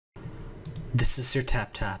This is your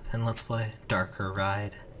Tap Tap, and let's play Darker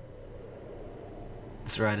Ride.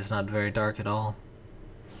 This ride is not very dark at all.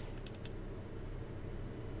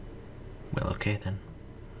 Well, okay then.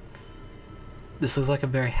 This looks like a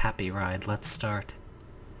very happy ride. Let's start.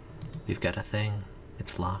 We've got a thing.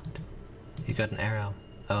 It's locked. You got an arrow.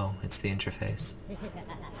 Oh, it's the interface.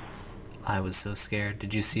 I was so scared.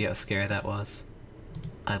 Did you see how scary that was?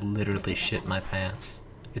 I literally shit my pants.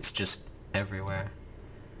 It's just everywhere.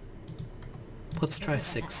 Let's try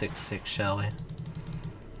 666, shall we?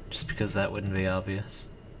 Just because that wouldn't be obvious.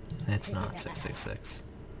 It's not 666.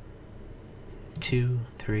 2,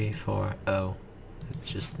 3, 4, oh.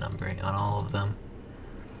 It's just numbering on all of them.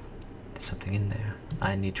 There's something in there.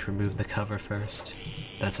 I need to remove the cover first.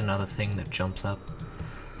 That's another thing that jumps up.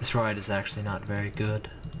 This ride is actually not very good.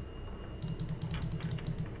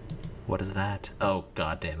 What is that? Oh,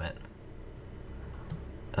 god damn it.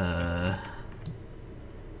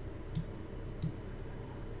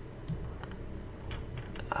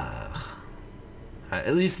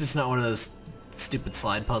 At least it's not one of those stupid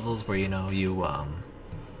slide puzzles where, you know,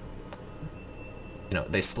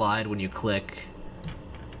 they slide when you click.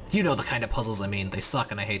 You know the kind of puzzles I mean. They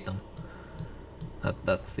suck and I hate them.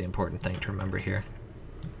 That's the important thing to remember here.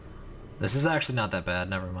 This is actually not that bad,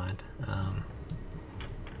 never mind.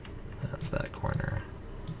 That's that corner.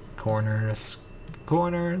 Corners.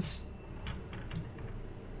 Corners!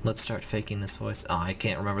 Let's start faking this voice. Oh, I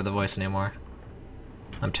can't remember the voice anymore.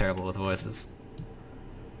 I'm terrible with voices.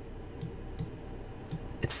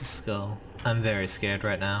 It's a skull. I'm very scared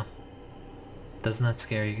right now. Doesn't that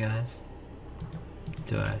scare you guys?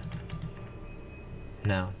 Do I?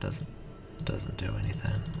 No, it doesn't. Doesn't do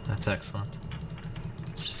anything. That's excellent.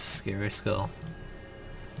 It's just a scary skull.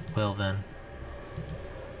 Well then.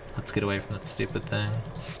 Let's get away from that stupid thing.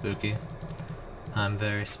 Spooky. I'm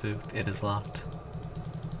very spooked. It is locked.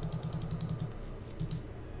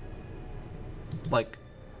 Like,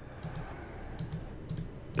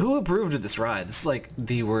 who approved of this ride? This is like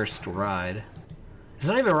the worst ride. It's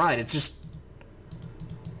not even a ride, it's just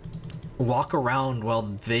walk around while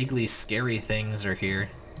vaguely scary things are here.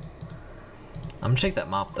 I'm gonna take that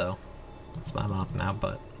mop though. It's my mop now,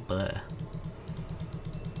 but bleh.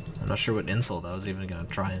 I'm not sure what insult I was even gonna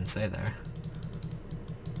try and say there.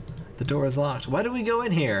 The door is locked. Why did we go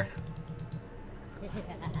in here?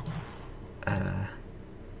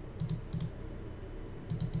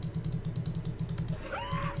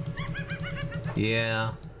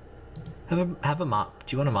 Yeah. Have a mop.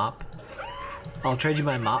 Do you want a mop? I'll trade you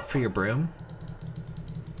my mop for your broom.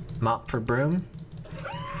 Mop for broom?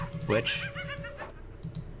 Which?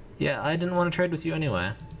 Yeah, I didn't want to trade with you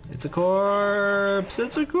anyway. It's a corpse!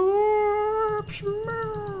 It's a corpse!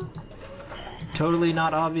 Totally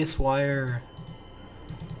not obvious wire.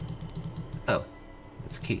 Oh,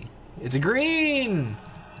 it's a key. It's a green!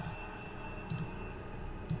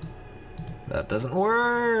 That doesn't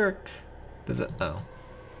work! Does it? Oh.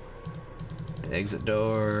 Exit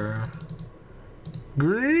door.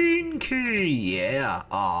 Green key! Yeah!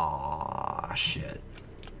 Aw, shit.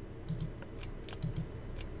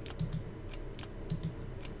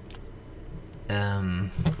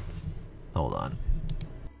 Hold on.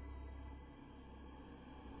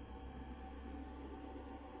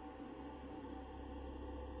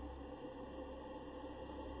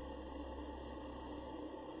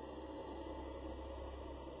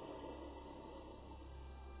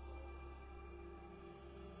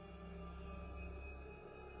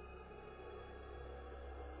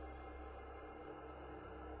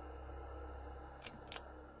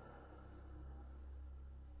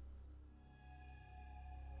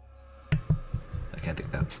 I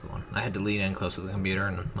think that's the one. I had to lean in close to the computer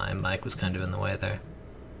and my mic was kind of in the way there.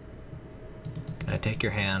 Can I take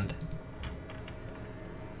your hand?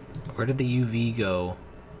 Where did the UV go?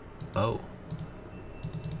 Oh.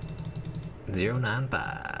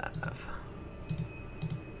 095.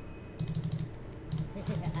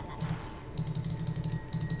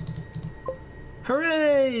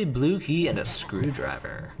 Hooray! Blue key and a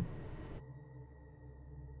screwdriver.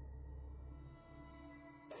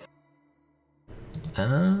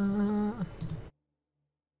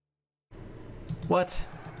 What?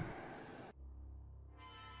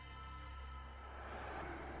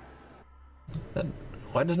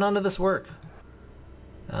 Why does none of this work?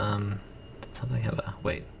 Did something have a...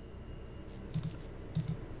 wait.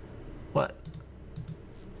 What?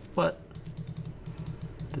 What?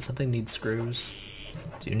 Does something need screws?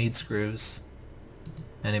 Do you need screws?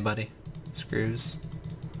 Anybody? Screws?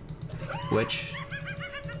 Which?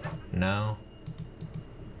 No.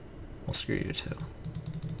 We'll screw you too.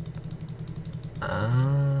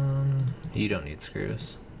 You don't need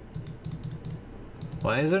screws.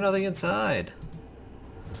 Why is there nothing inside?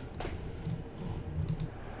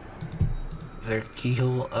 Is there a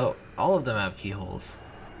keyhole? Oh, all of them have keyholes.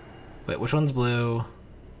 Wait, which one's blue?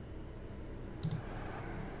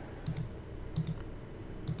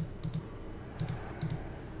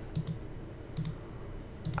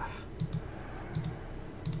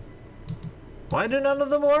 Why do none of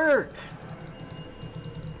them work?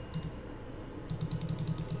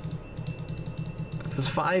 There's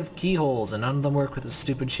 5 keyholes and none of them work with a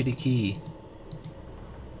stupid shitty key.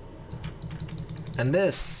 And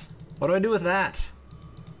this! What do I do with that?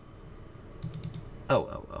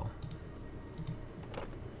 Oh.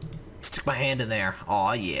 Stick my hand in there.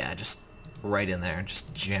 Aw, yeah, just right in there.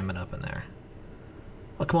 Just jam it up in there.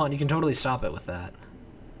 Oh, come on, you can totally stop it with that.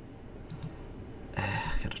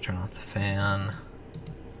 Gotta turn off the fan.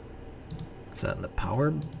 Is that in the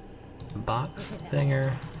power box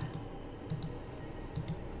thinger?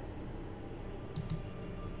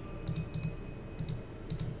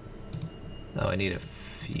 Oh, I need a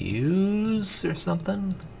fuse or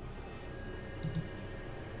something?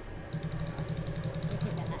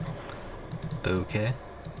 Okay.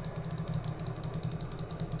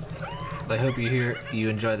 I hope you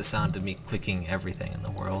enjoy the sound of me clicking everything in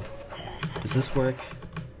the world. Does this work?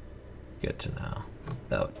 Good to know.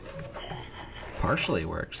 That partially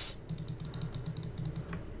works.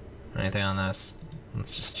 Anything on this?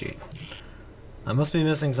 Let's just cheat. I must be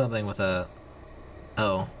missing something with a...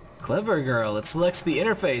 Oh. Clever girl. It selects the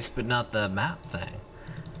interface, but not the map thing.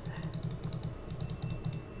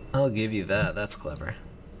 I'll give you that. That's clever.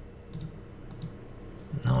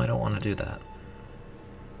 No, I don't want to do that.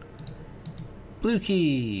 Blue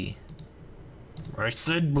key! I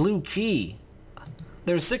said blue key!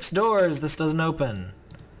 There's 6 doors this doesn't open.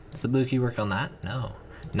 Does the blue key work on that? No.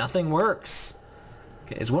 Nothing works!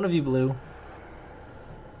 Okay, is one of you blue?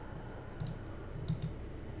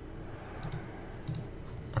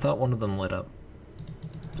 I thought one of them lit up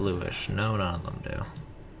bluish. No, none of them do.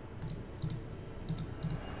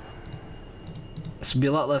 This would be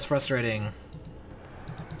a lot less frustrating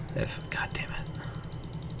if... God damn it.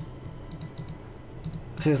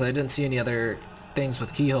 Seriously, I didn't see any other things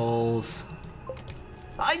with keyholes.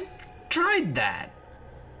 I tried that!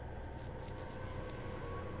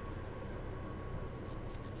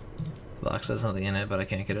 The box has nothing in it, but I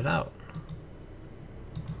can't get it out.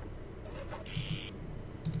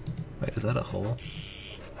 Wait, is that a hole?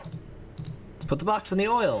 Let's put the box in the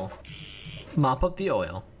oil! Mop up the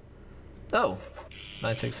oil. Oh!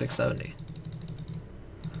 96670.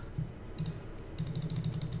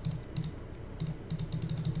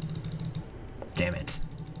 Damn it.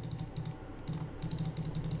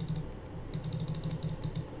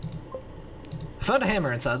 I found a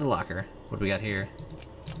hammer inside the locker. What do we got here?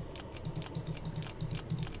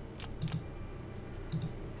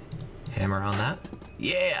 Hammer on that?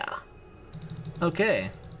 Yeah! Okay.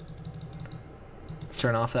 Let's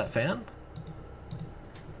turn off that fan.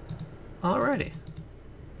 Alrighty.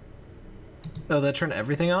 Oh, that turned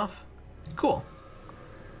everything off? Cool.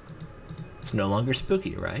 It's no longer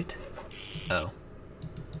spooky, right? Oh.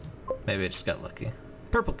 Maybe I just got lucky.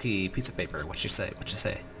 Purple key, piece of paper. What you say? What you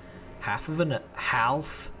say? Half of a note.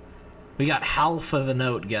 Half? We got half of a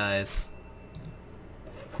note, guys.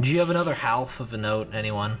 Do you have another half of a note,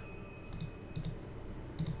 anyone?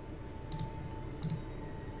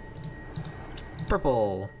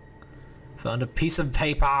 Purple. Found a piece of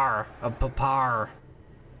paper. A papar.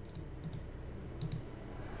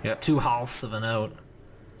 You got 2 halves of a note.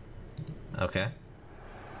 Okay.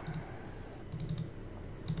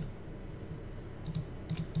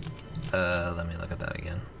 Let me look at that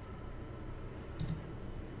again.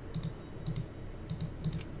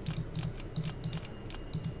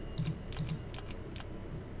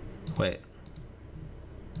 Wait.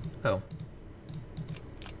 Oh.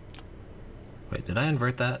 Wait, did I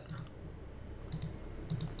invert that?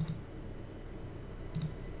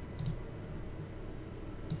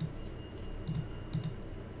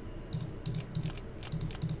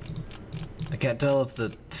 I can't tell if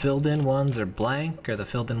the filled in ones are blank or the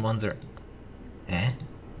filled in ones are... Eh?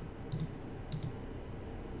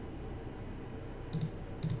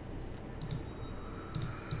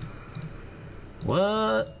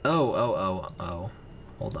 What? Oh.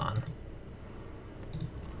 Hold on.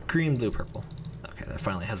 Green, blue, purple. Okay, that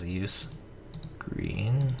finally has a use.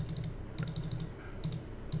 Green.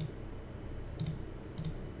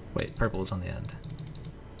 Wait, purple is on the end.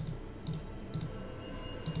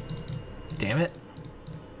 Damn it.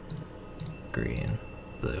 Green,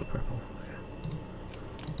 blue, purple.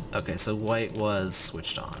 Okay. Okay, so white was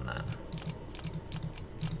switched on then.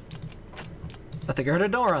 I think I heard a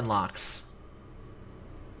door unlocks.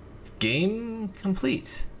 Game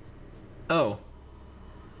complete. Oh.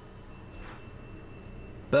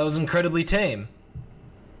 That was incredibly tame.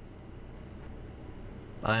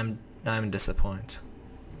 I'm disappointed.